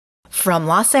From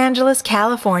Los Angeles,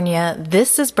 California,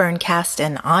 this is Burncast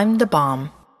and I'm the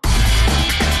bomb.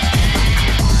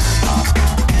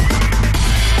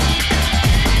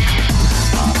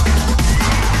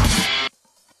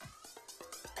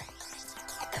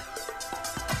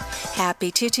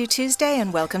 Happy Tutu Tuesday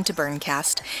and welcome to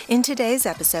Burncast. In today's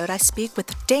episode, I speak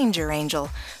with Danger Angel,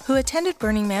 who attended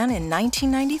Burning Man in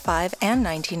 1995 and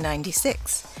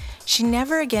 1996. She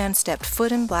never again stepped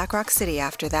foot in Black Rock City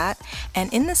after that,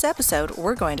 and in this episode,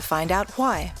 we're going to find out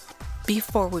why.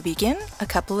 Before we begin, a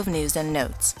couple of news and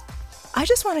notes. I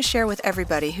just want to share with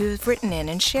everybody who's written in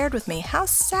and shared with me how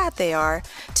sad they are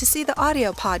to see the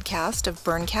audio podcast of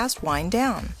Burncast wind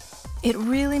down. It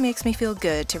really makes me feel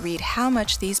good to read how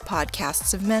much these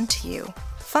podcasts have meant to you.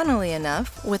 Funnily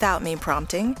enough, without me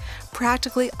prompting,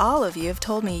 practically all of you have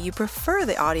told me you prefer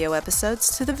the audio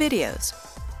episodes to the videos.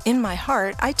 In my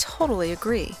heart, I totally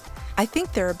agree. I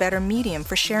think they're a better medium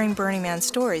for sharing Burning Man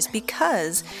stories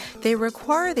because they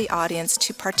require the audience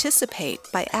to participate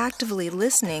by actively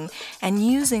listening and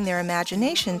using their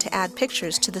imagination to add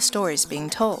pictures to the stories being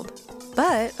told.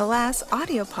 But, alas,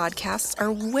 audio podcasts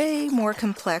are way more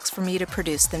complex for me to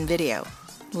produce than video.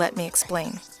 Let me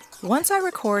explain. Once I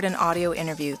record an audio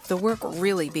interview, the work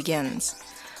really begins.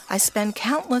 I spend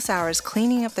countless hours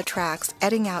cleaning up the tracks,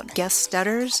 editing out guest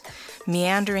stutters,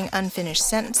 meandering unfinished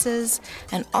sentences,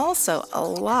 and also a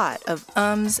lot of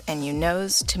ums and you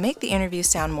knows to make the interview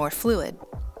sound more fluid.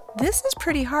 This is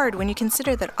pretty hard when you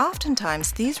consider that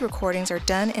oftentimes these recordings are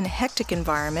done in a hectic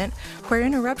environment where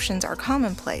interruptions are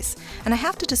commonplace, and I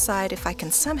have to decide if I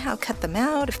can somehow cut them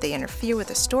out, if they interfere with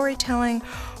the storytelling,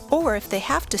 or if they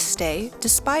have to stay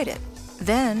despite it.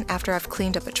 Then, after I've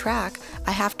cleaned up a track,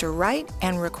 I have to write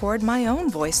and record my own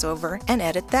voiceover and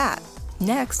edit that.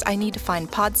 Next, I need to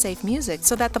find pod-safe music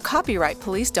so that the copyright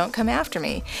police don't come after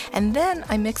me, and then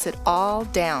I mix it all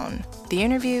down. The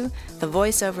interview, the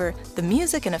voiceover, the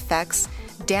music and effects,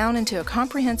 down into a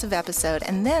comprehensive episode,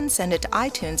 and then send it to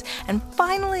iTunes, and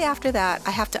finally after that,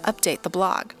 I have to update the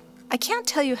blog. I can't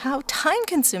tell you how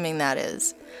time-consuming that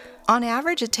is. On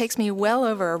average, it takes me well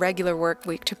over a regular work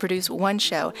week to produce one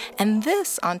show, and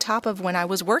this on top of when I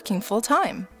was working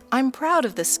full-time. I'm proud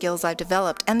of the skills I've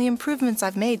developed and the improvements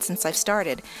I've made since I've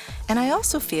started, and I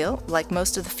also feel, like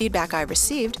most of the feedback I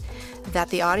received, that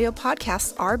the audio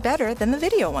podcasts are better than the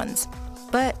video ones.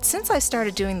 But since I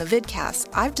started doing the vidcasts,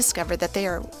 I've discovered that they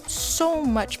are so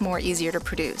much more easier to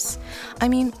produce. I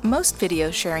mean, most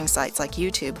video sharing sites like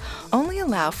YouTube only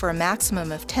allow for a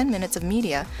maximum of 10 minutes of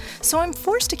media, so I'm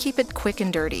forced to keep it quick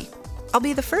and dirty. I'll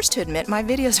be the first to admit my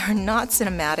videos are not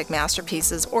cinematic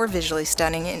masterpieces or visually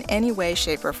stunning in any way,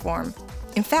 shape, or form.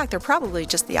 In fact, they're probably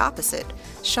just the opposite,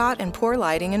 shot in poor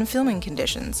lighting and filming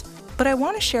conditions. But I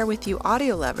want to share with you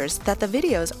audio lovers that the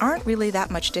videos aren't really that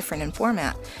much different in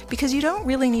format, because you don't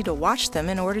really need to watch them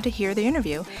in order to hear the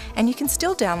interview, and you can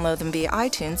still download them via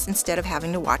iTunes instead of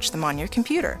having to watch them on your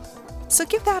computer. So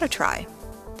give that a try.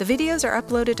 The videos are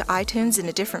uploaded to iTunes in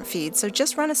a different feed, so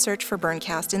just run a search for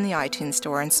Burncast in the iTunes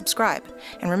store and subscribe.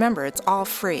 And remember, it's all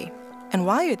free. And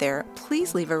while you're there,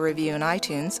 please leave a review in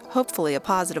iTunes, hopefully a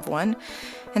positive one.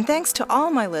 And thanks to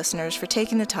all my listeners for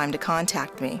taking the time to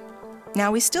contact me. Now,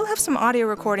 we still have some audio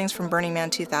recordings from Burning Man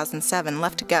 2007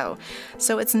 left to go,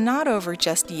 so it's not over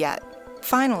just yet.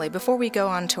 Finally, before we go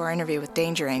on to our interview with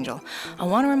Danger Angel, I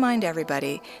want to remind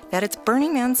everybody that it's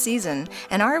Burning Man season,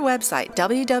 and our website,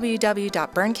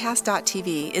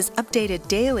 www.burncast.tv, is updated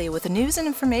daily with news and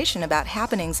information about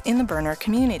happenings in the burner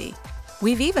community.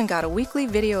 We've even got a weekly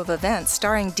video of events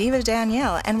starring Diva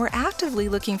Danielle, and we're actively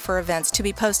looking for events to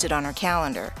be posted on our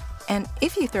calendar. And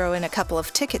if you throw in a couple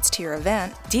of tickets to your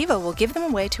event, Diva will give them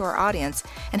away to our audience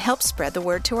and help spread the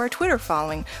word to our Twitter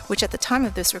following, which at the time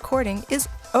of this recording is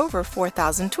over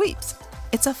 4,000 tweets.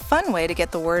 It's a fun way to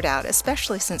get the word out,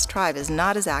 especially since Tribe is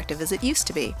not as active as it used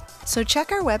to be. So check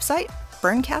our website,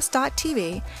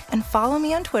 burncast.tv, and follow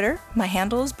me on Twitter. My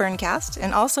handle is Burncast,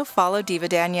 and also follow Diva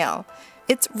Danielle.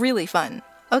 It's really fun.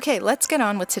 Okay, let's get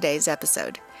on with today's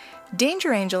episode.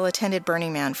 Danger Angel attended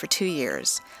Burning Man for 2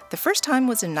 years. The first time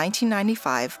was in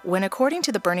 1995, when according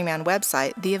to the Burning Man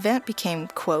website, the event became,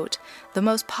 quote, the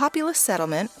most populous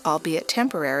settlement, albeit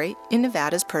temporary, in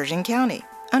Nevada's Pershing County,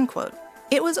 unquote.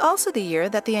 It was also the year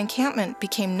that the encampment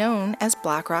became known as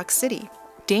Black Rock City.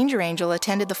 Danger Angel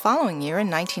attended the following year in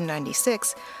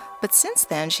 1996, but since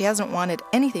then she hasn't wanted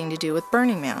anything to do with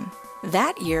Burning Man.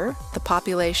 That year, the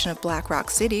population of Black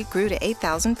Rock City grew to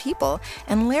 8,000 people,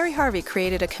 and Larry Harvey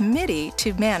created a committee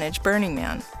to manage Burning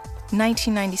Man.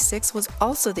 1996 was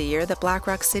also the year that Black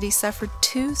Rock City suffered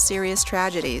 2 serious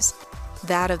tragedies.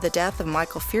 That of the death of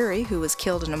Michael Fury, who was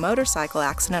killed in a motorcycle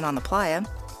accident on the playa,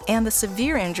 and the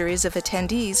severe injuries of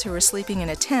attendees who were sleeping in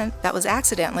a tent that was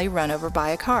accidentally run over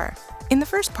by a car. In the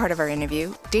first part of our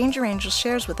interview, Danger Angel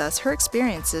shares with us her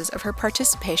experiences of her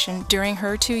participation during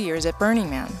her 2 years at Burning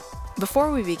Man.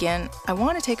 Before we begin, I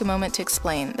want to take a moment to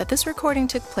explain that this recording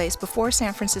took place before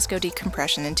San Francisco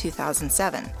decompression in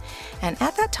 2007, and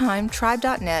at that time,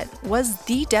 Tribe.net was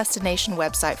the destination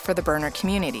website for the burner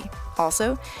community.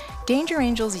 Also, Danger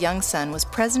Angel's young son was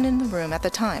present in the room at the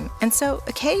time, and so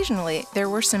occasionally there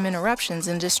were some interruptions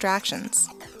and distractions.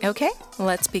 Okay,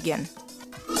 let's begin.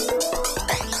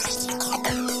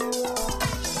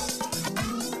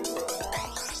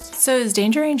 So is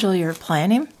Danger Angel your playa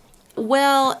name?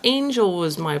 Well, Angel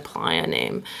was my playa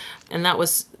name, and that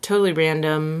was totally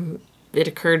random. It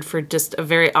occurred for just a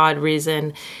very odd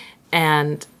reason,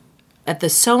 and at the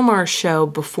Somar show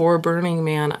before Burning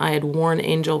Man, I had worn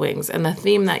angel wings, and the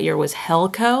theme that year was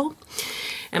Helco,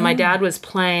 and my dad was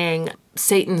playing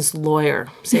Satan's lawyer.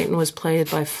 Satan was played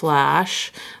by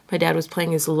Flash. My dad was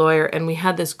playing his lawyer, and we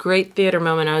had this great theater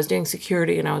moment. I was doing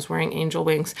security, and I was wearing angel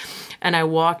wings, and I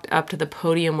walked up to the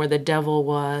podium where the devil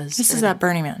was. This is at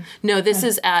Burning Man? No, this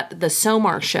is at the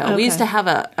Somar show. Okay. We used to have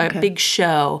a big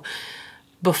show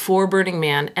before Burning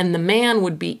Man, and the man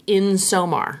would be in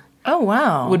Somar. Oh,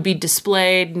 wow. Would be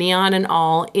displayed, neon and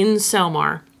all, in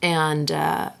Somar. And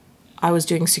I was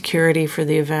doing security for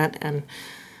the event, and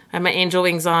I had my angel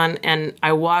wings on, and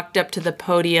I walked up to the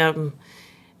podium,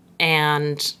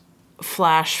 and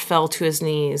Flash fell to his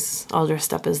knees, all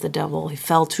dressed up as the devil. He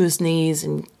fell to his knees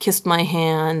and kissed my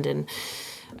hand, and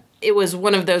it was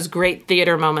one of those great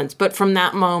theater moments. But from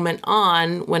that moment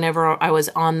on, whenever I was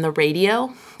on the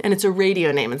radio, and it's a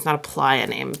radio name, it's not a playa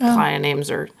name. Oh. Playa names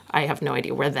are, I have no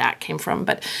idea where that came from,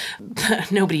 but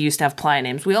nobody used to have playa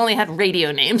names. We only had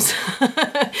radio names.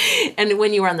 And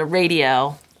when you were on the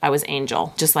radio, I was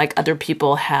Angel, just like other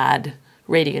people had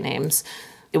radio names.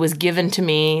 It was given to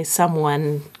me.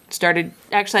 Someone started,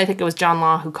 actually, I think it was John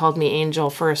Law who called me Angel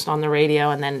first on the radio,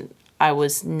 and then I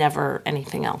was never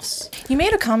anything else. You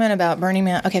made a comment about Burning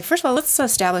Man. Okay, first of all, let's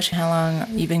establish how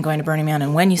long you've been going to Burning Man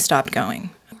and when you stopped going.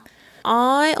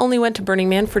 I only went to Burning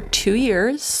Man for 2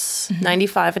 years,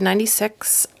 95 and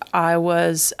 96. I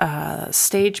was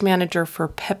stage manager for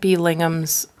Pepe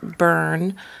Lingham's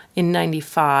Burn in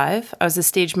 95. I was the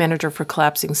stage manager for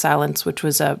Collapsing Silence, which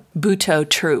was a Butoh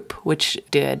troupe, which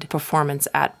did performance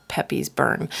at Pepe's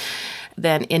Burn.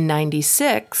 Then in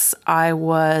 96, I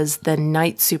was the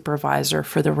night supervisor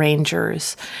for the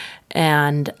Rangers,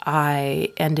 and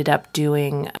I ended up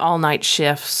doing all-night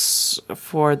shifts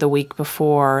for the week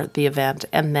before the event,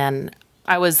 and then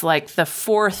I was like the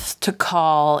fourth to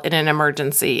call in an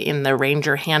emergency in the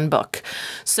Ranger handbook.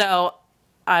 So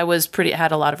I was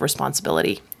had a lot of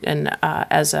responsibility and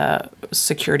as a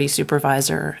security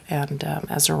supervisor and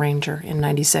as a Ranger in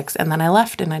 96. And then I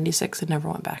left in 96 and never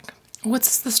went back.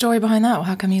 What's the story behind that?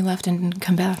 How come you left and didn't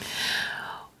come back?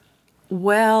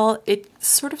 Well, it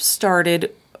sort of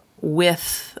started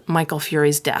with Michael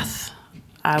Furie's death.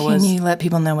 Can you let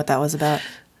people know what that was about?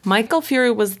 Michael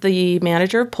Furie was the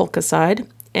manager of Polkaside,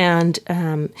 and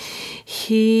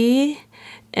he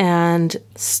and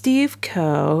Steve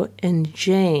Coe and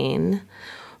Jane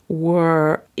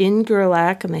were in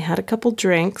Gerlach, and they had a couple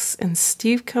drinks, and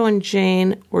Steve Coe and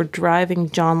Jane were driving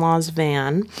John Law's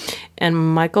van, and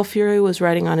Michael Furie was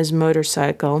riding on his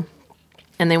motorcycle,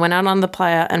 and they went out on the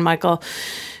playa, and Michael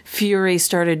Furie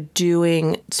started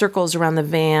doing circles around the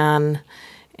van,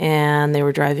 and they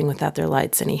were driving without their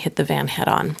lights, and he hit the van head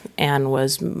on and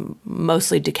was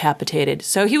mostly decapitated.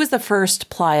 So he was the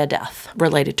first playa death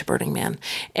related to Burning Man.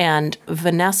 And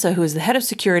Vanessa, who was the head of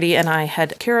security, and I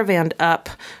had caravanned up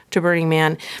to Burning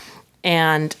Man,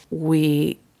 and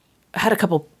we had a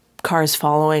couple cars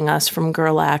following us from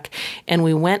Gerlach, and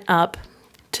we went up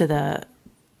to the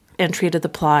entry to the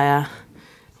playa.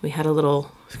 We had a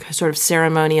little sort of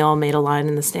ceremonial, made a line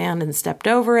in the stand and stepped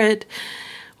over it.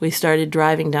 We started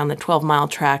driving down the 12-mile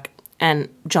track, and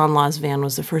John Law's van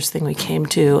was the first thing we came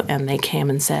to, and they came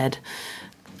and said,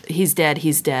 he's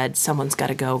dead, someone's got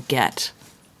to go get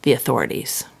the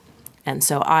authorities. And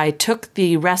so I took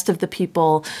the rest of the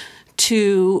people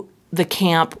to the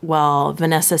camp while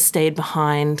Vanessa stayed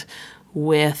behind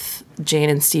with Jane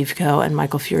and Steve Coe and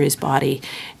Michael Furie's body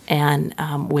and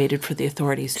waited for the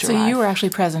authorities to arrive. So you were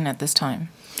actually present at this time?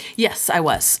 Yes, I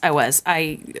was.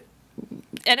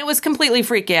 And it was completely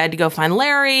freaky. I had to go find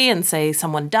Larry and say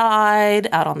someone died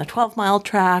out on the 12-mile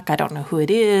track. I don't know who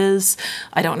it is.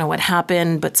 I don't know what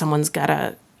happened, but someone's got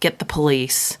to get the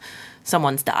police.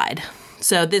 Someone's died.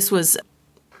 So this was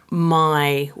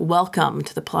my welcome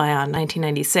to the playa in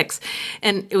 1996.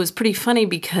 And it was pretty funny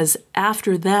because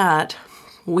after that,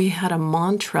 we had a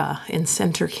mantra in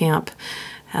center camp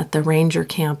at the Ranger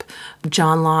camp.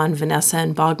 John Law and Vanessa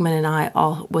and Bogman and I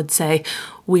all would say,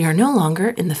 we are no longer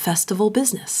in the festival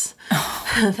business.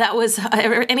 That was,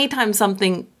 anytime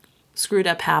something screwed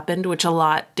up happened, which a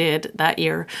lot did that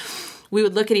year, we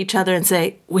would look at each other and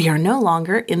say, we are no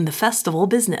longer in the festival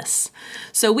business.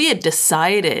 So we had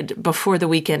decided before the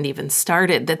weekend even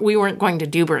started that we weren't going to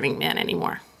do Burning Man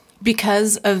anymore.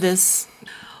 Because of this?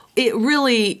 It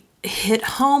really hit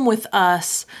home with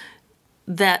us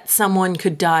that someone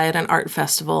could die at an art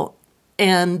festival,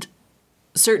 and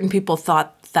certain people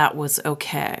thought that was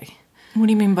okay. What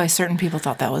do you mean by certain people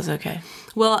thought that was okay?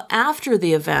 Well, after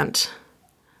the event,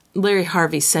 Larry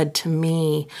Harvey said to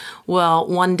me, well,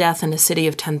 one death in a city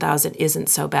of 10,000 isn't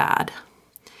so bad.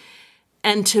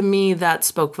 And to me, that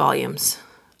spoke volumes.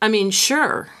 I mean,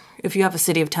 sure, if you have a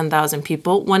city of 10,000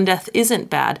 people, one death isn't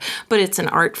bad, but it's an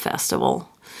art festival.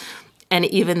 And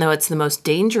even though it's the most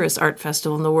dangerous art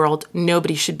festival in the world,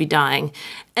 nobody should be dying.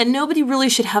 And nobody really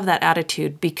should have that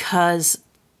attitude, because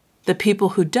the people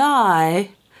who die,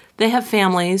 they have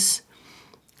families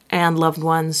and loved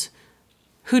ones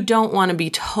who don't want to be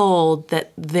told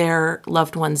that their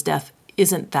loved one's death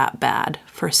isn't that bad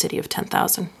for a city of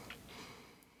 10,000.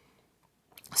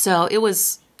 So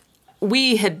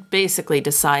we had basically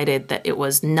decided that it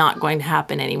was not going to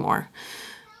happen anymore.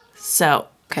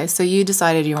 Okay, so you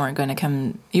decided you weren't going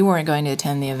to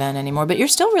attend the event anymore, but you're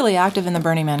still really active in the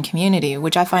Burning Man community,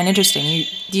 which I find interesting.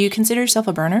 Do you consider yourself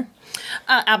a burner?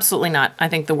 Absolutely not. I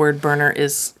think the word burner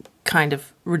is kind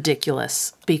of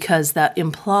ridiculous, because that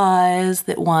implies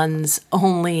that one's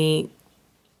only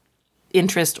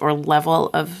interest or level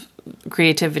of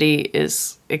creativity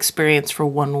is experienced for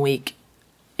 1 week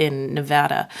in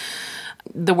Nevada.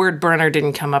 The word burner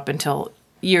didn't come up until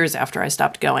years after I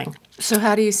stopped going. So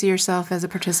how do you see yourself as a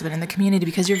participant in the community?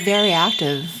 Because you're very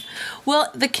active.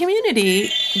 Well, the community,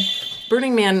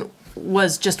 Burning Man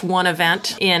was just one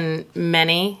event in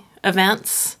many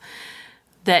events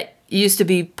that used to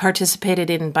be participated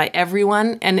in by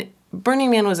everyone. And Burning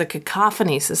Man was a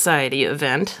Cacophony Society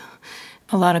event.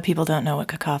 A lot of people don't know what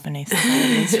Cacophony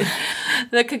Society is.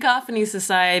 The Cacophony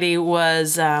Society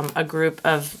was a group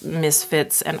of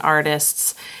misfits and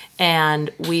artists, and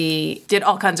we did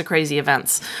all kinds of crazy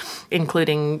events,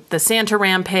 including the Santa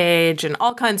Rampage and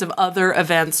all kinds of other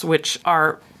events, which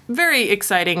are very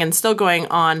exciting and still going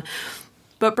on.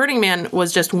 But Burning Man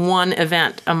was just one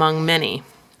event among many.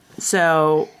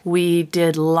 So we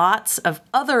did lots of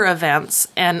other events,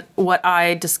 and what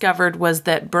I discovered was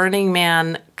that Burning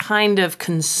Man kind of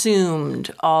consumed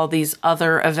all these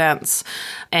other events,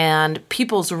 and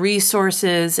people's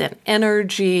resources and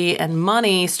energy and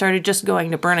money started just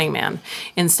going to Burning Man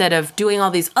instead of doing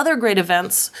all these other great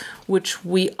events, which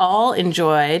we all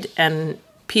enjoyed, and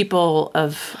people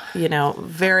of,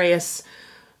 various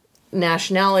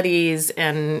nationalities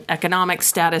and economic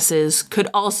statuses could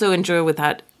also enjoy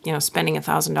without spending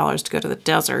 $1,000 to go to the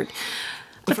desert.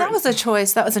 But that was a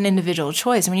choice. That was an individual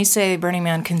choice. When you say Burning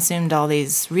Man consumed all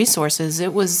these resources,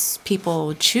 it was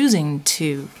people choosing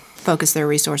to focus their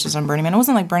resources on Burning Man. It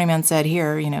wasn't like Burning Man said,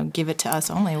 here, give it to us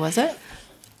only, was it?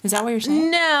 Is that what you're saying?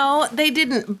 No, they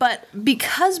didn't. But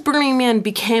because Burning Man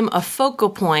became a focal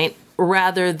point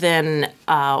rather than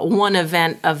one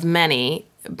event of many,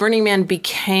 Burning Man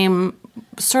became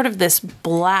sort of this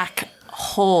black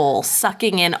hole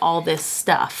sucking in all this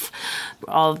stuff,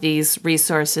 all these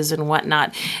resources and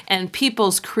whatnot. And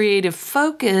people's creative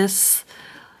focus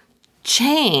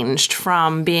changed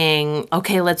from being,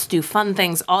 okay, let's do fun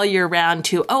things all year round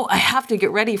to, I have to get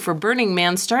ready for Burning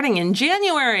Man starting in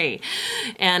January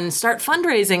and start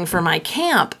fundraising for my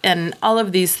camp, and all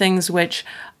of these things which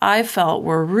I felt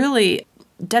were really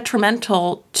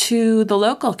detrimental to the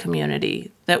local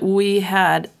community, that we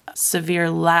had a severe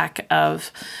lack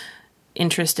of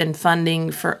interest in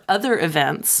funding for other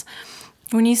events.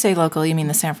 When you say local, you mean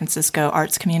the San Francisco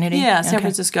arts community? Yeah, San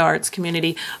Francisco arts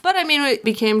community. But it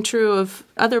became true of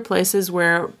other places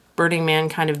where Burning Man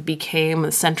kind of became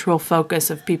the central focus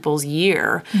of people's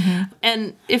year. Mm-hmm.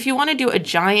 And if you want to do a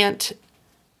giant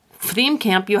theme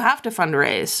camp, you have to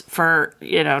fundraise for,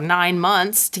 9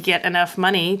 months to get enough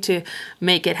money to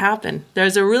make it happen.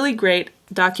 There's a really great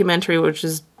documentary which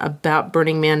is about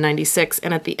Burning Man 96,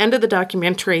 and at the end of the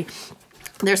documentary,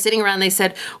 they're sitting around, they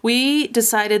said, we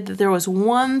decided that there was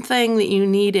one thing that you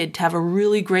needed to have a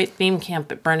really great theme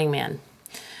camp at Burning Man: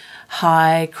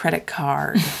 high credit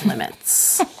card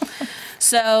limits.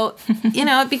 So,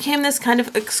 it became this kind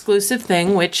of exclusive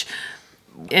thing, which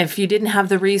if you didn't have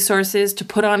the resources to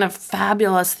put on a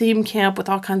fabulous theme camp with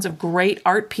all kinds of great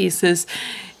art pieces,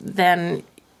 then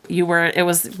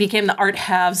became the art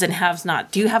haves and haves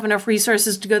not. Do you have enough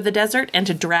resources to go to the desert and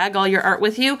to drag all your art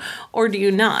with you, or do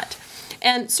you not?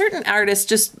 And certain artists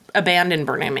just abandoned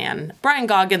Burning Man. Brian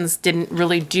Goggins didn't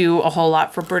really do a whole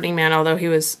lot for Burning Man, although he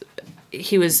was,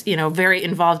 very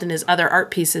involved in his other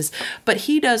art pieces. But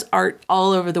he does art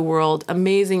all over the world,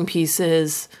 amazing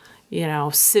pieces,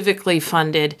 civically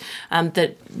funded,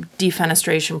 the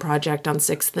defenestration project on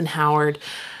 6th and Howard.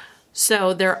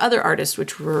 So there are other artists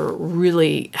which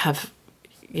have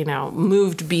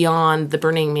moved beyond the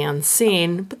Burning Man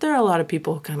scene, but there are a lot of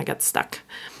people who kind of got stuck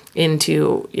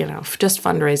into, just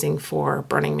fundraising for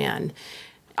Burning Man.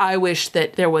 I wish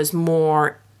that there was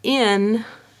more in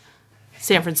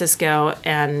San Francisco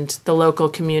and the local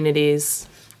communities,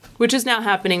 which is now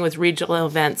happening with regional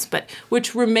events, but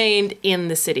which remained in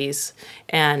the cities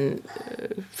and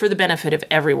for the benefit of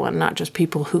everyone, not just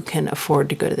people who can afford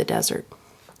to go to the desert.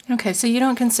 Okay, so you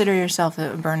don't consider yourself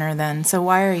a burner then, so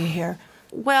why are you here?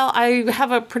 Well, I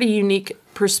have a pretty unique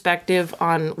perspective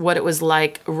on what it was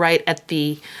like right at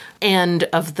the end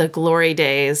of the glory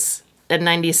days. In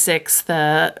 96,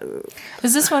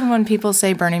 Is this when people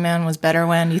say Burning Man was better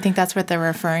when? Do you think that's what they're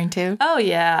referring to? Oh,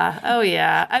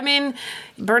 yeah. I mean,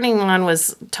 Burning Man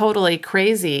was totally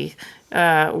crazy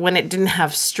when it didn't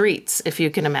have streets, if you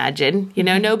can imagine.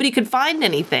 Nobody could find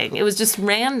anything. It was just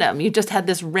random. You just had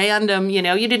this random, you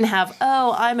didn't have,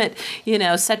 I'm at,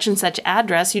 such and such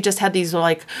address. You just had these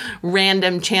like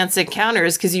random chance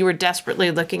encounters because you were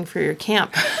desperately looking for your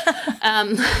camp.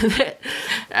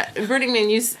 Burning Man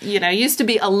used to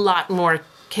be a lot more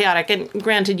chaotic. And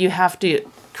granted, you have to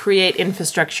create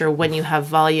infrastructure when you have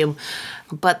volume.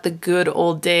 But the good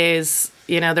old days,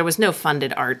 there was no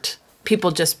funded art.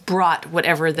 People just brought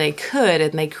whatever they could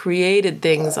and they created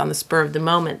things on the spur of the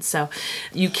moment. So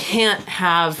you can't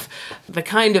have the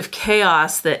kind of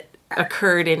chaos that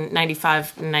occurred in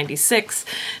 95 and 96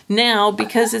 now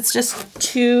because it's just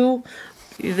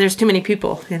there's too many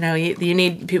people. You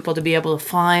need people to be able to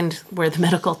find where the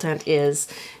medical tent is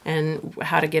and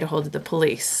how to get a hold of the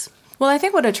police. Well, I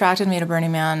think what attracted me to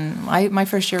Burning Man, my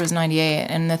first year was 98,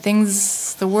 and the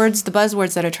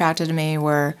buzzwords that attracted me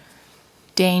were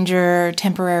danger,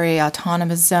 temporary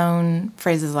autonomous zone,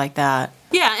 phrases like that.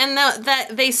 Yeah, and that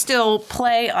they still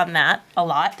play on that a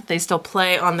lot. They still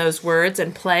play on those words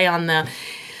and play on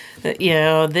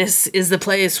this is the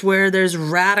place where there's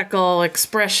radical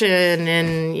expression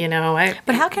and,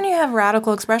 But how can you have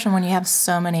radical expression when you have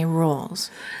so many rules?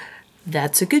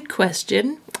 That's a good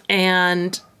question.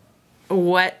 And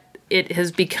what it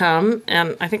has become,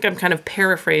 and I think I'm kind of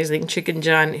paraphrasing Chicken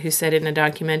John, who said in a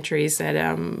documentary, said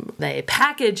they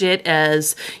package it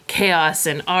as chaos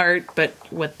and art, but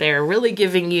what they're really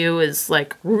giving you is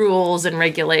like rules and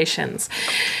regulations.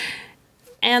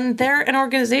 And they're an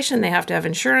organization. They have to have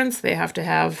insurance. They have to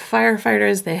have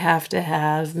firefighters. They have to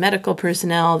have medical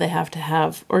personnel. They have to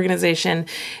have organization.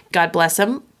 God bless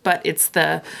them. But it's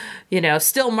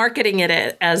still marketing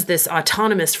it as this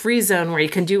autonomous free zone where you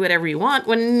can do whatever you want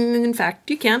when in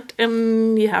fact you can't.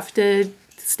 You have to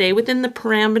stay within the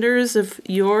parameters of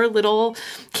your little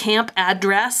camp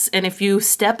address. And if you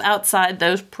step outside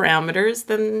those parameters,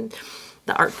 then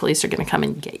the art police are going to come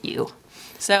and get you.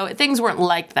 So things weren't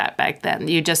like that back then.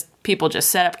 People just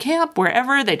set up camp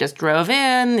wherever. They just drove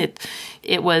in.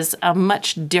 It was a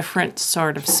much different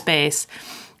sort of space.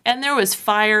 And there was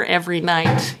fire every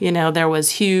night. There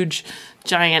was huge,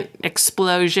 giant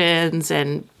explosions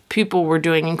and people were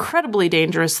doing incredibly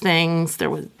dangerous things.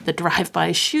 There was the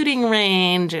drive-by shooting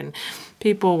range and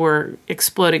people were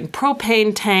exploding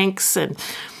propane tanks. And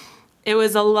it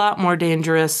was a lot more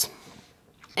dangerous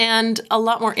and a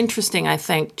lot more interesting, I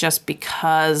think, just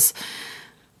because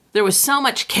there was so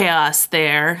much chaos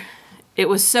there. It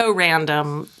was so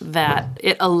random that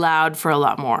it allowed for a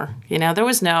lot more. There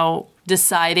was no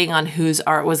deciding on whose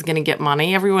art was going to get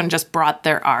money. Everyone just brought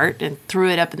their art and threw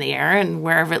it up in the air, and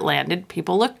wherever it landed,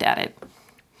 people looked at it.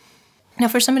 Now,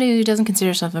 for somebody who doesn't consider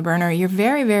yourself a burner, you're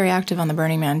very, very active on the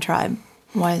Burning Man tribe.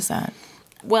 Why is that?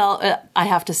 Well, I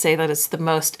have to say that it's the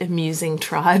most amusing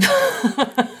tribe.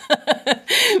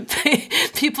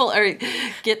 People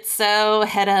get so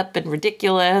head up and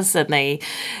ridiculous, and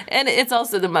it's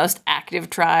also the most active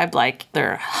tribe. Like,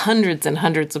 there are hundreds and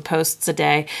hundreds of posts a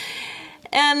day.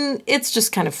 And it's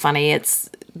just kind of funny. It's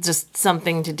just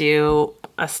something to do,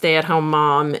 a stay-at-home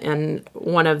mom. And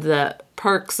one of the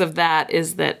perks of that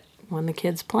is that when the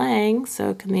kid's playing,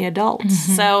 so can the adults.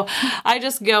 So I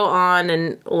just go on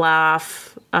and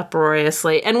laugh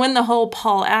uproariously. And when the whole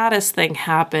Paul Addis thing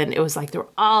happened, it was like there were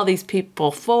all these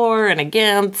people for and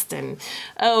against, and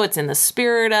oh, it's in the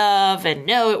spirit of, and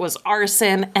no, it was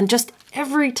arson. And just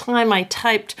every time I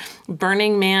typed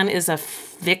Burning Man is a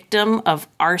victim of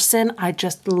arson, I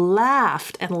just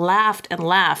laughed and laughed and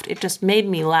laughed. It just made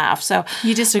me laugh. So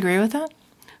you disagree with that?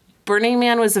 Burning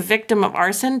Man was a victim of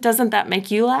arson. Doesn't that make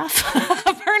you laugh?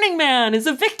 Burning Man is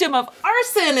a victim of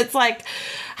arson. It's like,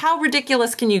 how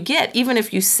ridiculous can you get? Even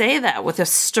if you say that with a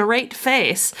straight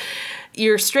face,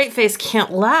 your straight face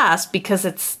can't last because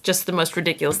it's just the most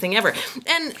ridiculous thing ever.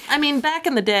 And I mean, back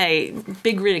in the day,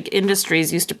 Big Rig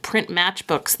Industries used to print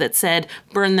matchbooks that said,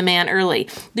 burn the man early.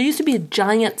 There used to be a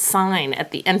giant sign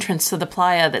at the entrance to the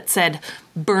playa that said,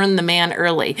 burn the man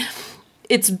early.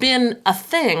 It's been a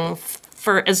thing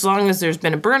for as long as there's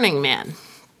been a Burning Man.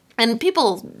 And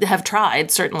people have tried,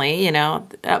 certainly,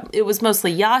 it was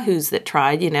mostly yahoos that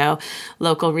tried,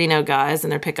 local Reno guys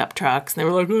and their pickup trucks. And they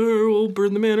were like, oh, we'll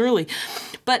burn the man early.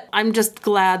 But I'm just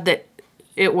glad that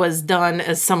it was done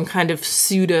as some kind of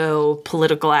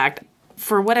pseudo-political act.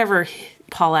 For whatever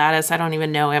Paul Addis, I don't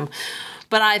even know him,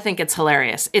 but I think it's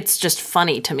hilarious. It's just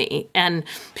funny to me. And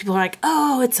people are like,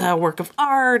 oh, it's a work of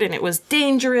art, and it was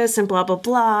dangerous, and blah, blah,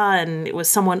 blah, and it was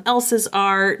someone else's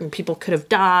art, and people could have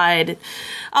died.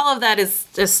 All of that is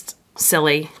just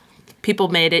silly. People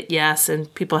made it, yes,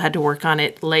 and people had to work on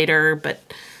it later,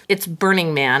 but it's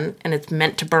Burning Man, and it's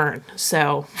meant to burn.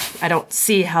 So I don't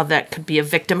see how that could be a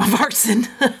victim of arson.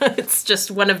 It's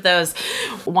just one of those,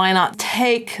 why not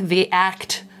take the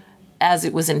act as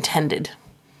it was intended?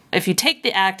 If you take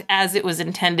the act as it was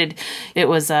intended, it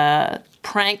was a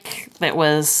prank that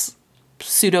was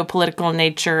pseudo-political in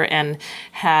nature and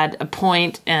had a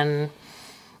point. And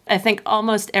I think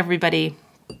almost everybody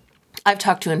I've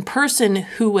talked to in person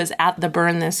who was at the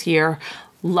burn this year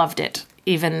loved it.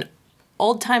 Even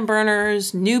old-time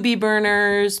burners, newbie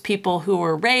burners, people who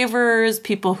were ravers,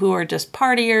 people who were just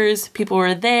partiers, people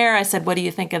were there. I said, what do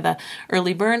you think of the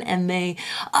early burn? And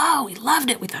we loved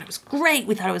it. We thought it was great.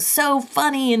 We thought it was so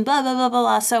funny and blah, blah, blah, blah,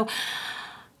 blah. So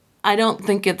I don't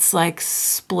think it's like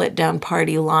split down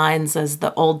party lines as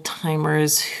the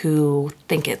old-timers who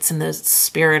think it's in the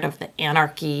spirit of the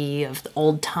anarchy of the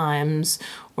old times,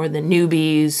 or the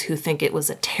newbies who think it was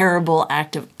a terrible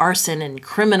act of arson and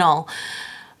criminal.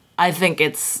 I think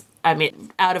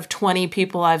out of 20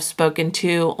 people I've spoken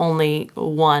to, only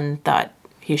one thought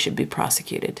he should be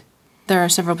prosecuted. There are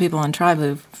several people on Tribe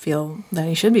who feel that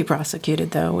he should be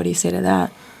prosecuted, though. What do you say to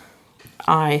that?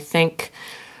 I think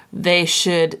they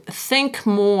should think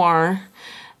more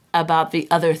about the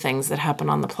other things that happen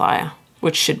on the playa,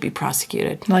 which should be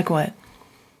prosecuted. Like what?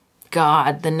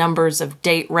 God, the numbers of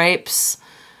date rapes.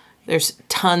 There's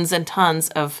tons and tons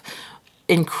of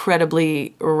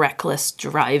incredibly reckless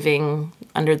driving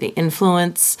under the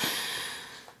influence.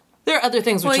 There are other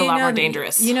things which are a lot more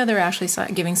dangerous. They're actually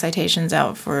giving citations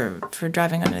out for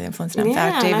driving under the influence. And in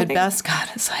fact, David Best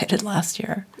got cited last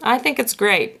year. I think it's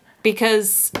great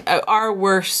because our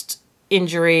worst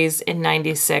injuries in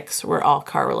 96 were all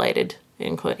car-related,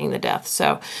 including the death.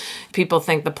 So people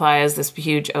think the playa is this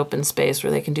huge open space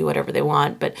where they can do whatever they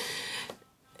want. But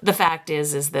the fact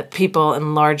is that people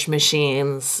in large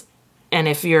machines, and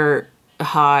if you're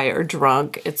high or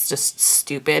drunk, it's just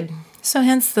stupid. So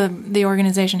hence the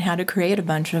organization had to create a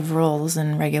bunch of rules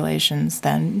and regulations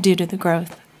then due to the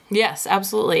growth. Yes,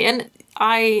 absolutely. And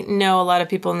I know a lot of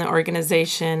people in the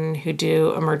organization who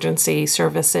do emergency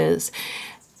services,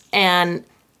 and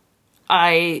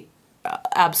I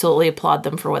absolutely applaud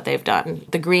them for what they've done.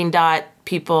 The Green Dot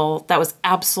people, that was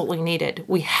absolutely needed.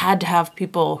 We had to have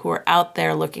people who are out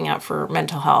there looking out for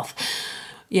mental health.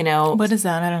 What is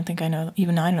that? I don't think I know.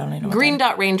 Even I don't know. Green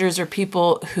Dot Rangers are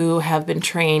people who have been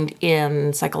trained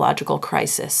in psychological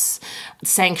crisis.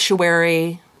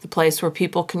 Sanctuary, the place where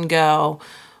people can go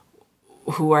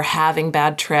who are having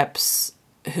bad trips,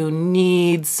 who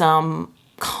need some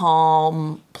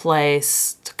calm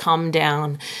place to calm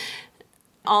down.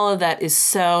 All of that is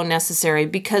so necessary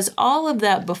because all of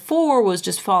that before was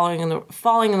just falling in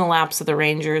the laps of the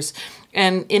Rangers.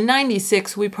 And in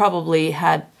 96, we probably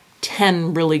had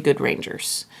 10 really good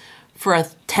Rangers for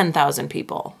 10,000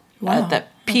 people. Wow. At the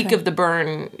peak of the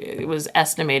burn, it was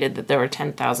estimated that there were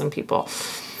 10,000 people.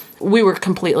 We were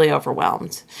completely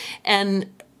overwhelmed.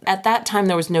 And at that time,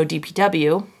 there was no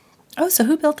DPW. Oh, so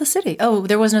who built the city? Oh,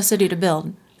 there was no city to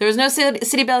build. There was no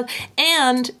city built,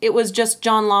 and it was just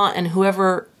John Law and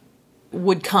whoever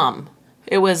would come.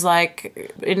 It was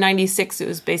like, in 96, it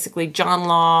was basically John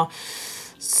Law,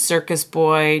 Circus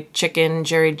Boy, Chicken,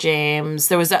 Jerry James.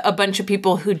 There was a bunch of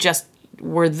people who just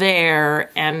were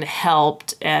there and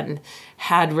helped and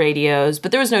had radios,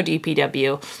 but there was no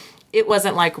DPW. It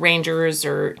wasn't like rangers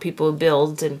or people who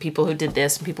build and people who did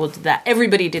this and people who did that.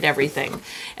 Everybody did everything.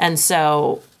 And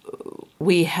so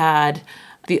we had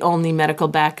the only medical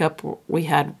backup we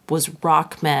had was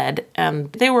RockMed,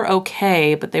 and they were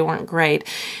okay, but they weren't great.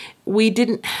 We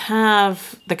didn't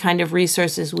have the kind of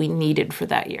resources we needed for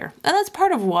that year. And that's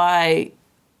part of why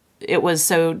it was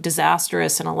so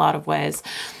disastrous in a lot of ways.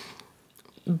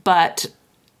 But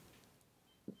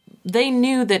they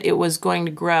knew that it was going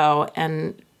to grow,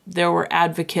 and there were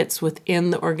advocates within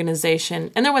the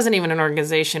organization. And there wasn't even an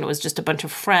organization. It was just a bunch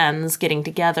of friends getting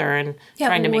together and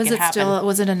trying to make it happen.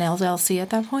 Was it an LLC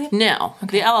at that point? No.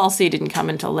 Okay. The LLC didn't come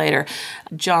until later.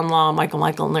 John Law, Michael,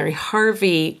 and Larry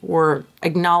Harvey were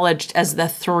acknowledged as the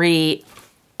three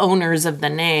owners of the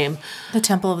name. The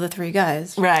Temple of the Three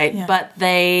Guys. Right. Yeah. But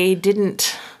they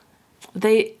didn't...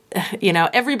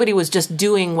 everybody was just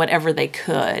doing whatever they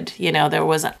could. There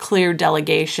wasn't clear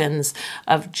delegations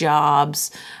of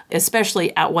jobs,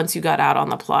 especially once you got out on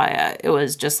the playa. It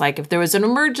was just like if there was an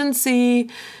emergency,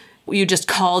 you just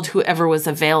called whoever was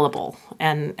available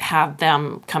and had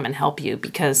them come and help you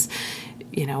because,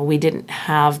 we didn't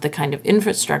have the kind of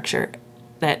infrastructure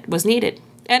that was needed.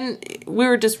 And we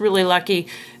were just really lucky.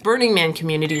 Burning Man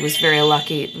community was very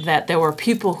lucky that there were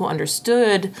people who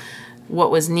understood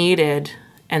what was needed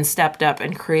and stepped up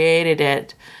and created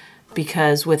it,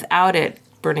 because without it,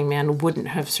 Burning Man wouldn't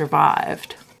have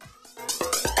survived.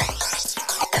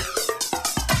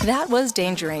 That was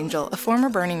Danger Angel, a former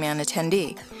Burning Man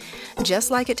attendee.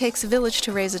 Just like it takes a village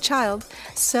to raise a child,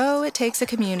 so it takes a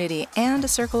community and a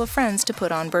circle of friends to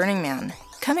put on Burning Man.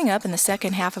 Coming up in the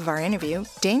second half of our interview,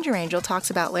 Danger Angel talks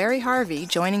about Larry Harvey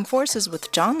joining forces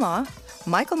with John Law,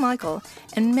 Michael,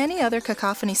 and many other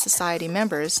Cacophony Society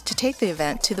members to take the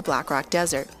event to the Black Rock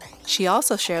Desert. She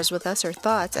also shares with us her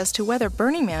thoughts as to whether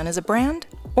Burning Man is a brand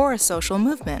or a social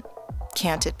movement.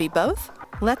 Can't it be both?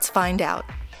 Let's find out.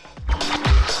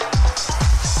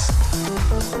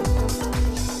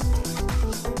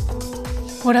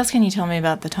 What else can you tell me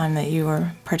about the time that you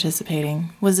were participating?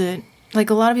 Was it,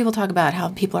 like a lot of people talk about how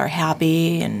people are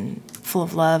happy and full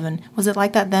of love, and was it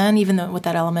like that then, even though with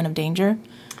that element of danger?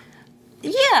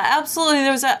 Yeah, absolutely.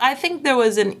 I think there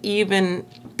was an even,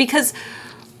 because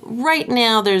right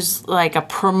now there's like a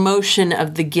promotion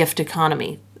of the gift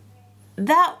economy.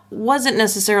 That wasn't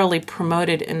necessarily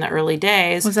promoted in the early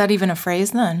days. Was that even a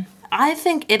phrase then? I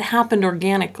think it happened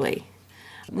organically.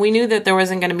 We knew that there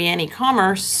wasn't going to be any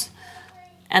commerce,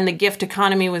 and the gift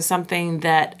economy was something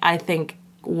that I think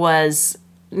was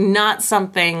not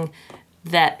something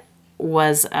that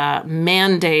was a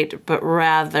mandate, but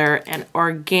rather an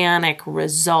organic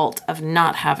result of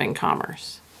not having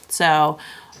commerce. So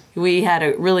we had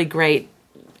a really great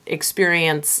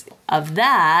experience of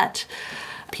that.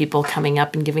 People coming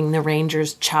up and giving the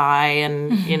Rangers chai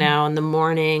and, in the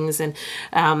mornings. And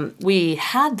we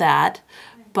had that,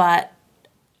 but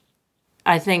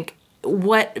I think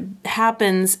what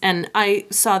happens, and I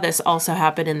saw this also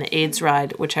happen in the AIDS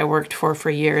ride, which I worked for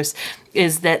years,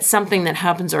 is that something that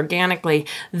happens organically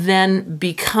then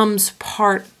becomes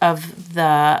part of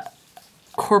the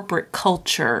corporate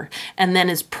culture and then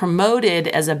is promoted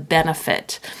as a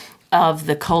benefit of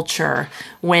the culture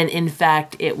when in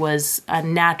fact it was a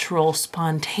natural,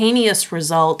 spontaneous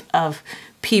result of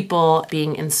people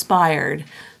being inspired.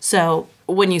 So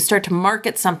when you start to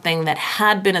market something that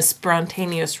had been a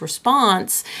spontaneous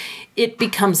response, it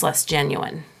becomes less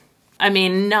genuine. I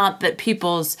mean, not that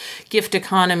people's gift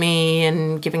economy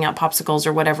and giving out popsicles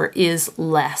or whatever is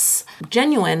less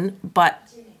genuine, but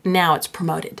now it's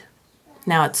promoted.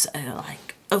 Now it's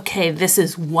like, okay, this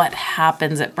is what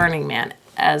happens at Burning Man,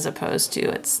 as opposed to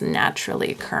it's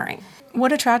naturally occurring.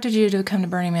 What attracted you to come to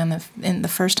Burning Man in the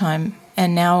first time?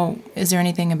 And now, is there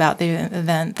anything about the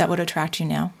event that would attract you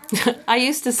now? I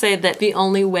used to say that the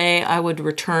only way I would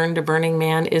return to Burning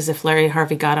Man is if Larry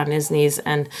Harvey got on his knees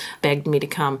and begged me to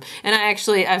come. And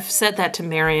I've said that to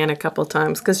Marianne a couple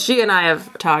times, because she and I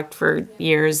have talked for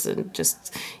years and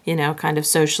just, kind of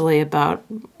socially about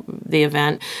the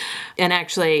event. And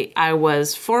actually, I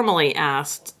was formally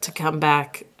asked to come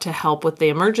back to help with the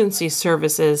emergency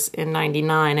services in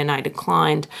 '99, and I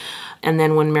declined. And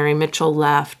then when Mary Mitchell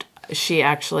left, she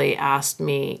actually asked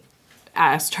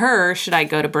her, should I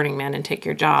go to Burning Man and take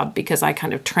your job? Because I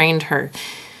kind of trained her.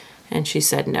 And she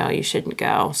said, no, you shouldn't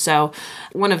go. So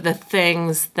one of the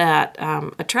things that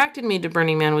attracted me to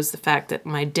Burning Man was the fact that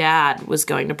my dad was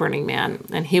going to Burning Man,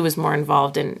 and he was more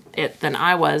involved in it than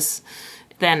I was.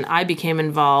 Then I became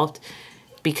involved.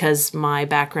 because my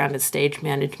background is stage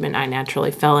management, I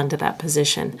naturally fell into that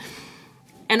position.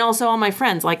 And also all my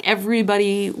friends, like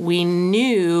everybody we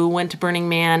knew went to Burning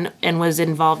Man and was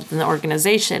involved in the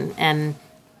organization. And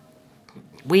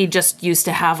we just used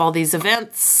to have all these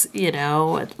events, at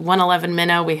 111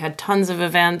 Minnow. We had tons of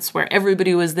events where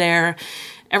everybody was there.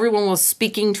 Everyone was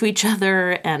speaking to each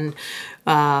other and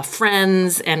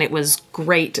friends, and it was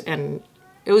great. And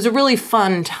it was a really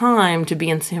fun time to be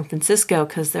in San Francisco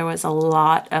because there was a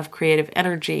lot of creative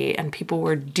energy and people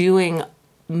were doing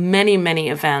many, many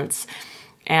events.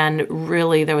 And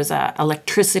really, there was a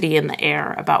electricity in the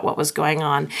air about what was going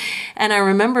on. And I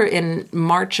remember in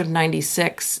March of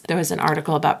 96, there was an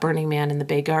article about Burning Man in the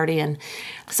Bay Guardian.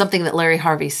 Something that Larry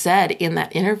Harvey said in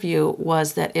that interview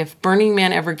was that if Burning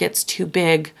Man ever gets too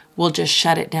big, we'll just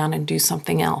shut it down and do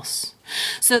something else.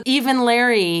 So even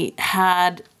Larry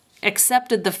had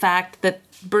accepted the fact that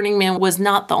Burning Man was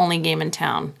not the only game in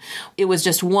town. It was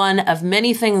just one of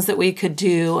many things that we could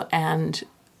do, and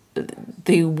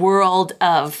the world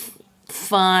of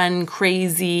fun,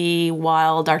 crazy,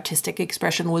 wild, artistic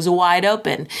expression was wide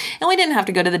open. And we didn't have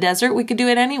to go to the desert. We could do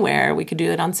it anywhere. We could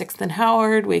do it on 6th and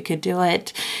Howard. We could do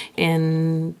it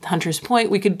in Hunters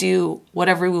Point. We could do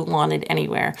whatever we wanted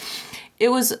anywhere. It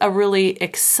was a really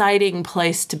exciting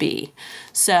place to be.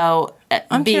 So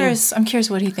I'm curious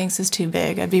what he thinks is too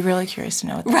big. I'd be really curious to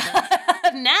know what that is.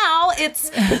 Now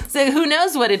so who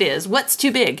knows what it is? What's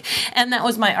too big? And that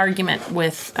was my argument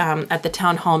with at the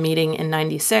town hall meeting in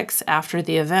 96 after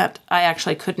the event. I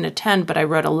actually couldn't attend, but I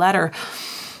wrote a letter,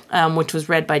 which was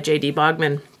read by J.D.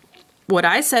 Bogman. What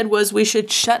I said was we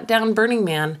should shut down Burning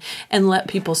Man and let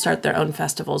people start their own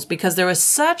festivals because there was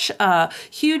such a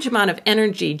huge amount of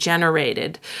energy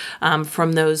generated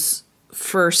from those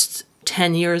first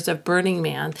 10 years of Burning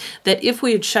Man that if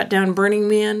we had shut down Burning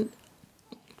Man,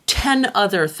 10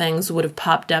 other things would have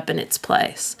popped up in its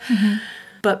place. Mm-hmm.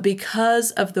 But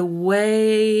because of the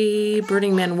way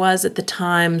Burning Man was at the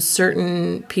time,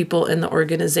 certain people in the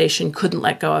organization couldn't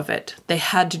let go of it. They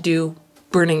had to do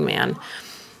Burning Man.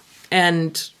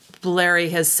 And Larry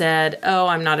has said,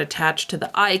 I'm not attached to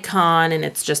the icon, and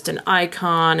it's just an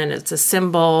icon, and it's a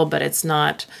symbol, but it's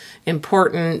not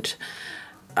important.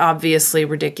 Obviously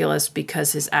ridiculous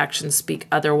because his actions speak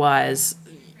otherwise.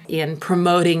 In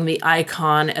promoting the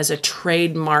icon as a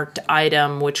trademarked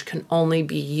item, which can only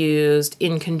be used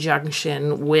in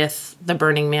conjunction with the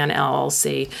Burning Man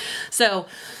LLC. So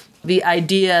the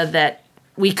idea that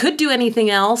we could do anything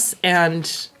else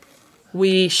and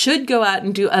we should go out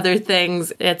and do other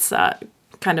things, it's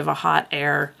kind of a hot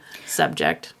air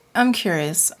subject. I'm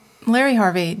curious. Larry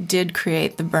Harvey did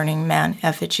create the Burning Man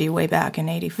effigy way back in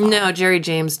 85. No, Jerry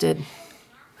James did.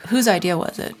 Whose idea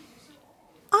was it?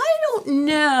 I don't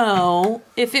know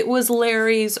if it was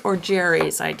Larry's or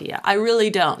Jerry's idea. I really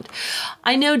don't.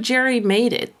 I know Jerry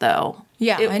made it, though.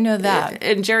 Yeah, I know that.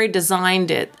 And Jerry designed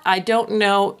it. I don't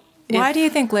know. Why do you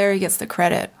think Larry gets the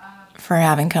credit for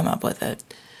having come up with it?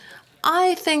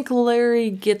 I think Larry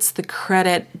gets the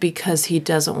credit because he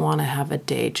doesn't want to have a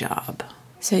day job.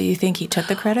 So you think he took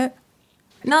the credit?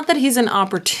 Not that he's an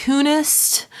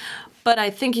opportunist, but I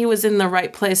think he was in the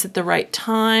right place at the right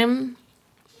time.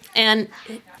 And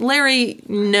Larry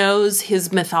knows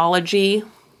his mythology.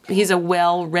 He's a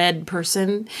well-read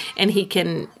person, and he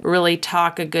can really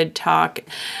talk a good talk.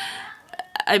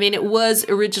 I mean, it was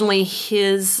originally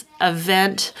his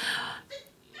event,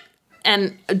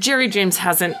 and Jerry James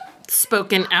hasn't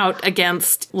spoken out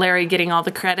against Larry getting all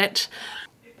the credit.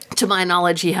 To my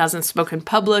knowledge, he hasn't spoken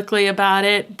publicly about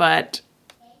it, but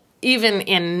even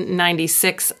in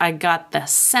 96, I got the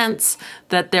sense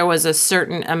that there was a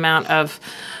certain amount of,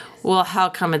 well, how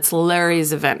come it's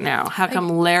Larry's event now? How come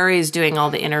Larry's doing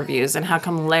all the interviews? And how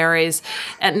come Larry's,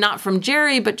 and not from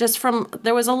Jerry, but just from,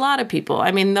 there was a lot of people.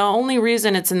 I mean, the only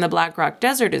reason it's in the Black Rock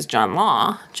Desert is John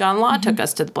Law. John Law took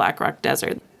us to the Black Rock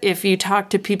Desert. If you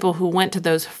talk to people who went to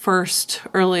those first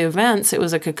early events, it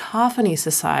was a Cacophony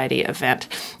Society event.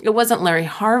 It wasn't Larry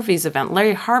Harvey's event.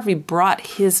 Larry Harvey brought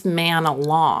his man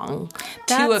along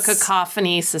to a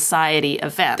Cacophony Society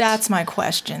event. That's my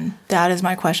question. That is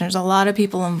my question. There's a lot of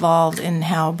people involved in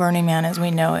how Burning Man as we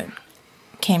know it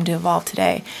came to evolve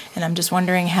today. And I'm just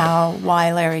wondering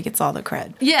why Larry gets all the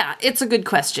cred. Yeah, it's a good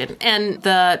question. And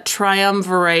the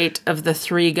triumvirate of the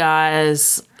three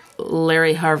guys,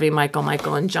 Larry Harvey, Michael,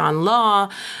 and John Law.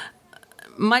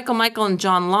 Michael, and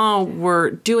John Law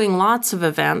were doing lots of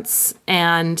events,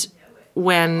 and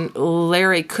when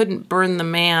Larry couldn't burn the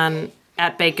man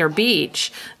at Baker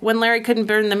Beach,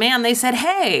 they said,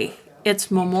 hey,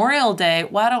 it's Memorial Day.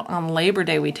 Why don't on Labor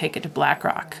Day we take it to Black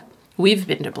Rock? We've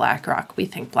been to Black Rock. We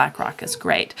think Black Rock is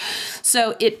great.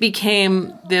 So it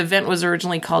became, the event was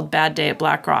originally called Bad Day at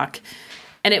Black Rock.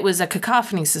 And it was a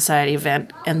Cacophony Society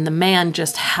event, and the man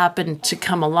just happened to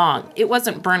come along. It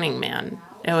wasn't Burning Man.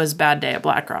 It was Bad Day at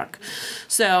Black Rock.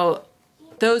 So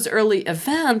those early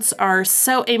events are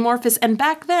so amorphous. And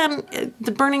back then,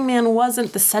 the Burning Man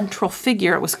wasn't the central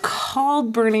figure. It was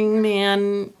called Burning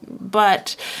Man,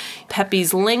 but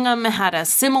Pepys Lingham had a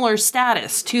similar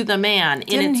status to the man in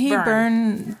Didn't its he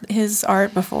burn his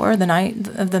art before the night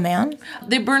of the man?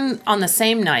 They burned on the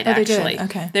same night, actually. They did?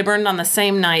 Okay. They burned on the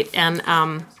same night, and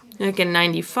like in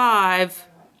 95...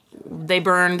 they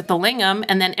burned the Lingham,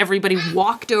 and then everybody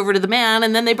walked over to the man,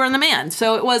 and then they burned the man.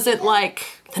 So it wasn't like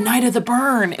the night of the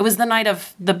burn. It was the night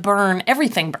of the burn.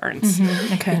 Everything burns.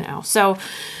 Mm-hmm. Okay. You know, so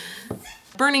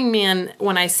Burning Man,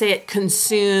 when I say it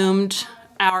consumed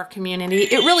our community,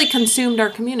 it really consumed our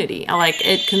community. Like,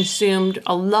 it consumed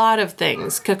a lot of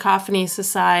things. Cacophony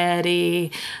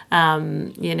Society,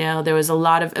 you know, there was a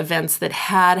lot of events that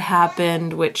had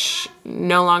happened, which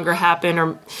no longer happen,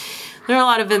 or there are a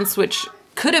lot of events which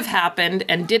could have happened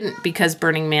and didn't because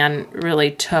Burning Man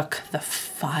really took the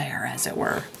fire, as it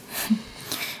were.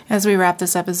 As we wrap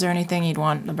this up, is there anything you'd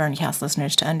want the Burncast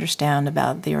listeners to understand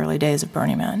about the early days of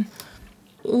Burning Man?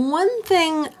 One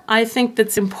thing I think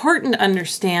that's important to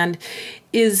understand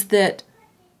is that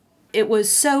it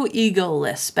was so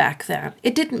egoless back then.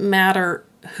 It didn't matter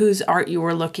whose art you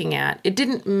were looking at. It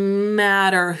didn't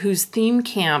matter whose theme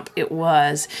camp it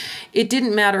was. It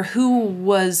didn't matter who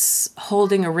was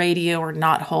holding a radio or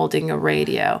not holding a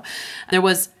radio. There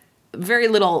was very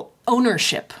little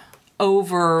ownership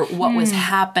over what was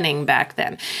happening back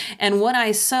then. And what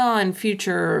I saw in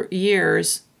future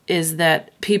years is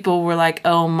that people were like,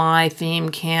 oh, my theme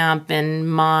camp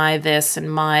and my this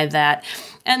and my that.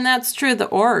 And that's true of the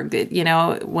org. You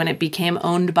know, when it became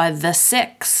owned by the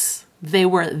Six, they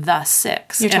were the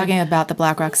Six. You're talking about the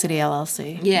Black Rock City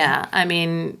LLC. Yeah. I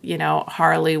mean, you know,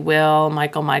 Harley, Will,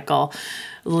 Michael,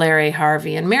 Larry,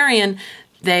 Harvey, and Marion,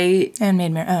 they...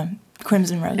 And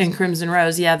Crimson Rose. And Crimson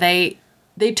Rose, yeah.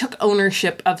 They took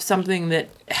ownership of something that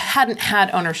hadn't had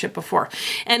ownership before.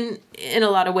 And in a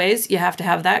lot of ways, you have to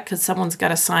have that because someone's got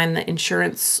to sign the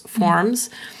insurance forms.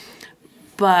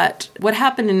 But what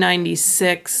happened in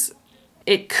 96...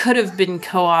 it could have been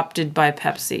co-opted by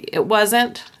Pepsi. It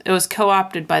wasn't. It was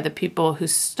co-opted by the people who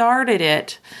started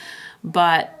it.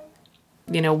 But,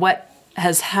 you know, what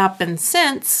has happened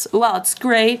since, well, it's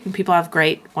great, and people have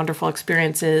great, wonderful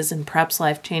experiences, and perhaps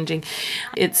life-changing.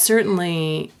 It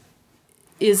certainly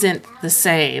isn't the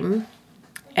same.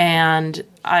 And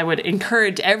I would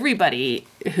encourage everybody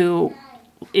who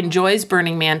enjoys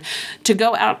Burning Man to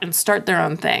go out and start their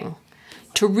own thing.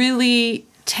 To really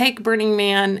take Burning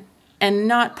Man and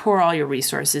not pour all your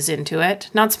resources into it,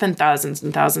 not spend thousands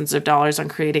and thousands of dollars on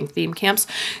creating theme camps,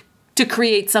 to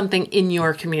create something in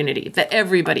your community that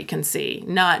everybody can see,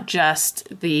 not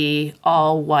just the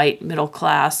all-white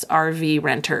middle-class RV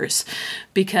renters.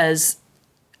 Because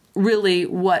really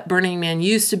what Burning Man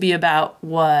used to be about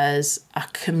was a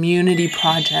community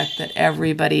project that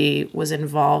everybody was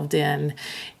involved in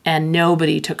and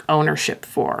nobody took ownership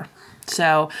for.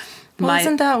 So... well,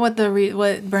 isn't that what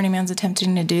what Burning Man's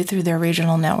attempting to do through their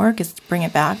regional network, is to bring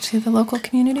it back to the local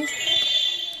communities?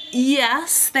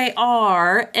 Yes, they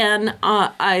are, and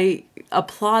I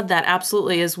applaud that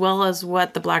absolutely, as well as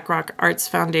what the Black Rock Arts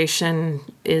Foundation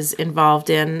is involved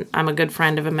in. I'm a good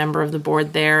friend of a member of the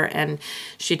board there, and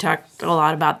she talked a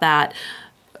lot about that,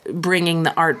 bringing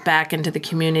the art back into the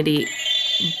community.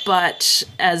 But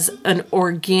as an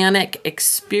organic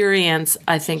experience,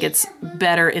 I think it's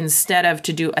better instead of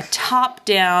to do a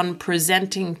top-down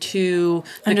presenting to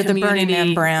the under community. The Burning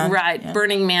Man brand. Right, yeah.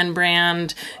 Burning Man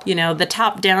brand. You know, the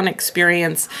top-down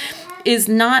experience is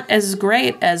not as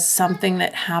great as something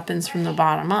that happens from the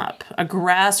bottom up. A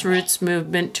grassroots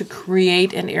movement to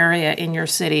create an area in your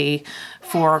city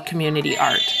for community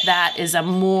art. That is a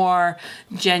more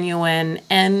genuine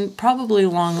and probably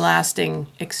long-lasting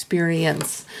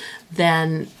experience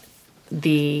than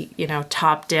the, you know,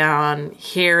 top-down,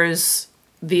 here's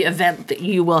the event that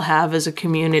you will have as a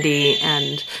community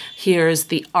and here's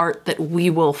the art that we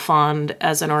will fund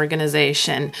as an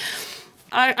organization.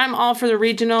 I'm all for the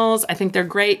regionals. I think they're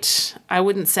great. I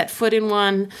wouldn't set foot in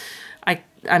one.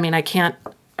 I mean, I can't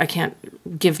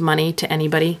give money to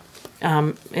anybody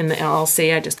in the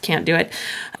LLC. I just can't do it.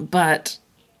 But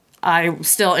I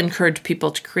still encourage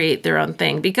people to create their own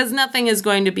thing because nothing is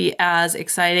going to be as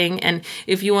exciting. And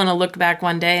if you want to look back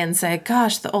one day and say,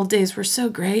 gosh, the old days were so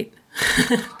great,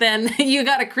 then you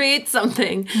got to create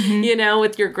something,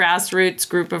 with your grassroots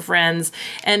group of friends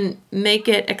and make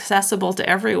it accessible to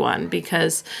everyone.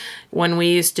 Because when we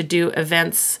used to do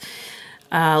events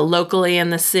locally in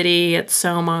the city at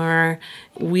SOMAR,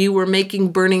 we were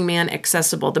making Burning Man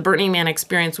accessible. The Burning Man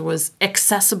experience was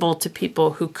accessible to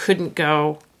people who couldn't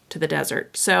go to the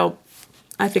desert. So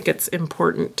I think it's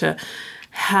important to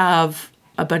have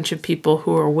a bunch of people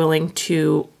who are willing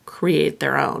to create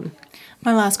their own.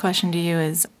 My last question to you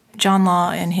is, John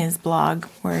Law, in his blog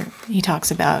where he talks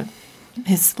about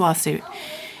his lawsuit,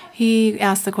 he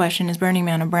asked the question, is Burning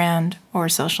Man a brand or a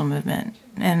social movement?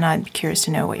 And I'm curious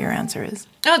to know what your answer is.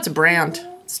 Oh, it's a brand.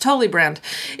 It's totally brand.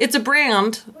 It's a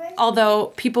brand, although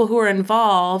people who are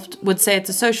involved would say it's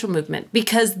a social movement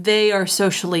because they are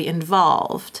socially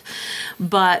involved.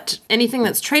 But anything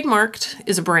that's trademarked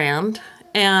is a brand,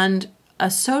 and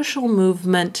a social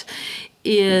movement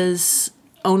is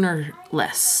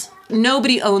ownerless.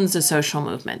 Nobody owns a social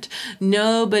movement.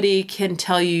 Nobody can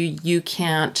tell you you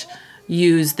can't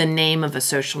use the name of a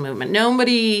social movement.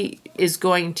 Nobody is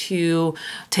going to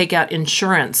take out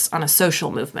insurance on a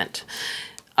social movement.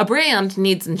 A brand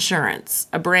needs insurance.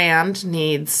 A brand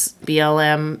needs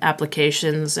BLM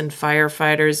applications and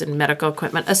firefighters and medical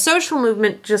equipment. A social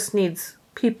movement just needs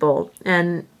people.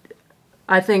 And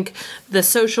I think the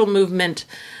social movement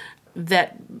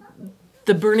that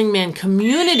the Burning Man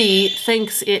community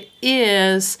thinks it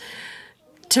is,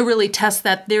 to really test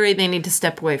that theory, they need to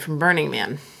step away from Burning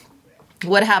Man.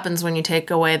 What happens when you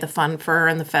take away the fun fur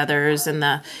and the feathers and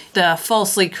the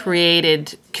falsely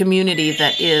created community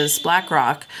that is Black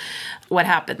Rock? What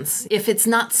happens? If it's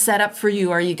not set up for you,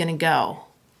 are you going to go?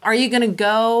 Are you going to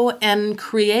go and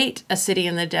create a city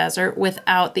in the desert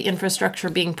without the infrastructure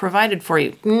being provided for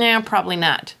you? Nah, probably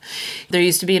not. There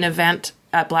used to be an event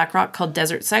at Black Rock called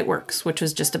Desert Siteworks, which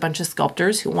was just a bunch of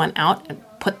sculptors who went out and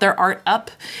put their art up,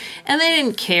 and they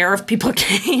didn't care if people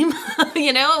came.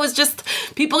 It was just,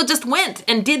 people just went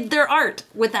and did their art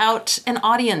without an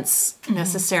audience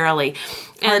necessarily.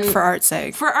 Art for art's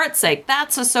sake. For art's sake.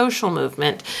 That's a social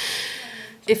movement.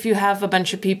 If you have a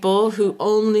bunch of people who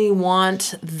only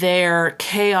want their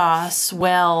chaos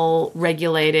well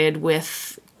regulated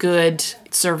with good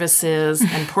services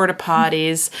and porta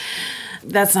potties,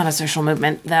 that's not a social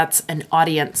movement. That's an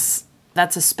audience.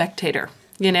 That's a spectator.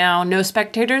 No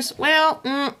spectators? Well,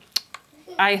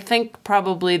 I think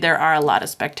probably there are a lot of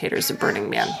spectators at Burning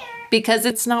Man because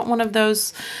it's not one of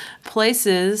those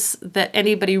places that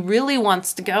anybody really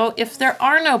wants to go if there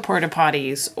are no porta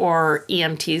potties or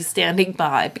EMTs standing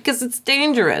by, because it's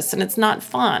dangerous and it's not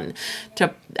fun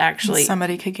to actually...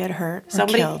 Somebody could get hurt or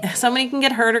killed. Somebody can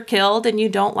get hurt or killed, and you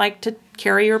don't like to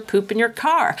carry your poop in your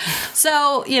car.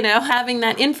 So, having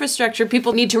that infrastructure,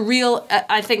 people need to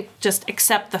I think, just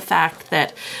accept the fact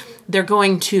that they're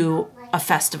going to a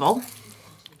festival.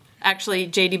 Actually,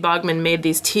 J.D. Bogman made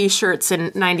these T-shirts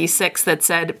in 96 that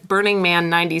said, Burning Man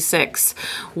 96,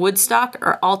 Woodstock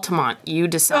or Altamont, you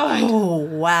decide. Oh,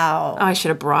 wow. I should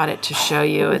have brought it to show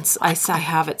you. I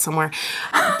have it somewhere.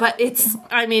 But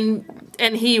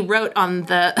and he wrote on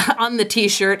the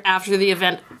T-shirt after the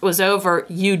event was over,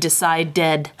 you decide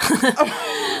dead.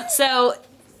 So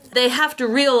they have to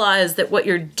realize that what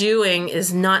you're doing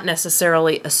is not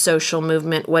necessarily a social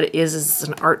movement. What it is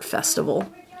an art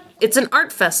festival. It's an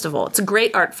art festival. It's a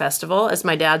great art festival, as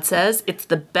my dad says. It's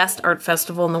the best art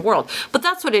festival in the world. But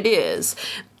that's what it is.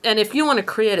 And if you want to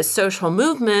create a social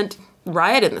movement,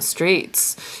 riot in the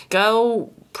streets.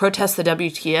 Go protest the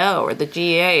WTO or the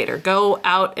G8, or go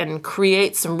out and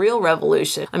create some real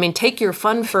revolution. Take your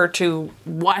fun fur to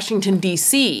Washington,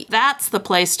 D.C. That's the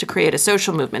place to create a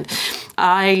social movement.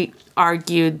 I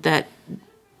argued that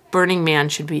Burning Man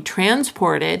should be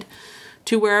transported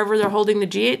to wherever they're holding the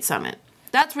G8 summit.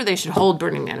 That's where they should hold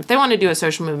Burning Man. If they want to do a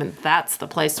social movement, that's the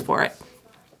place for it.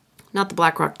 Not the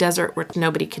Black Rock Desert where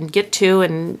nobody can get to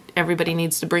and everybody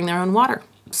needs to bring their own water.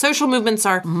 Social movements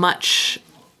are much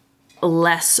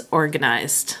less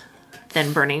organized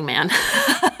than Burning Man.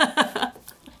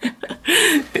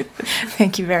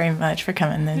 Thank you very much for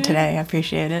coming in today. I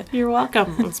appreciate it. You're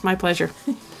welcome. It's my pleasure.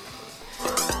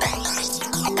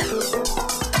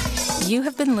 You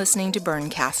have been listening to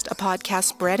Burncast, a podcast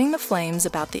spreading the flames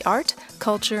about the art,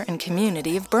 culture, and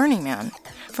community of Burning Man.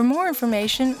 For more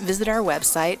information, visit our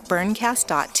website,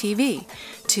 burncast.tv.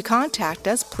 To contact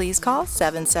us, please call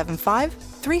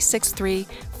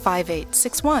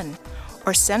 775-363-5861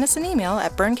 or send us an email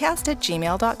at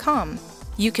burncast@gmail.com.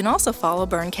 You can also follow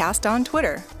Burncast on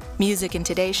Twitter. Music in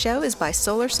today's show is by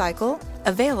Solar Cycle,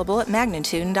 available at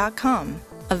magnitude.com.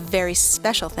 A very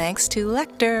special thanks to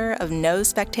Lecter of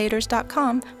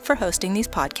NoSpectators.com for hosting these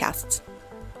podcasts.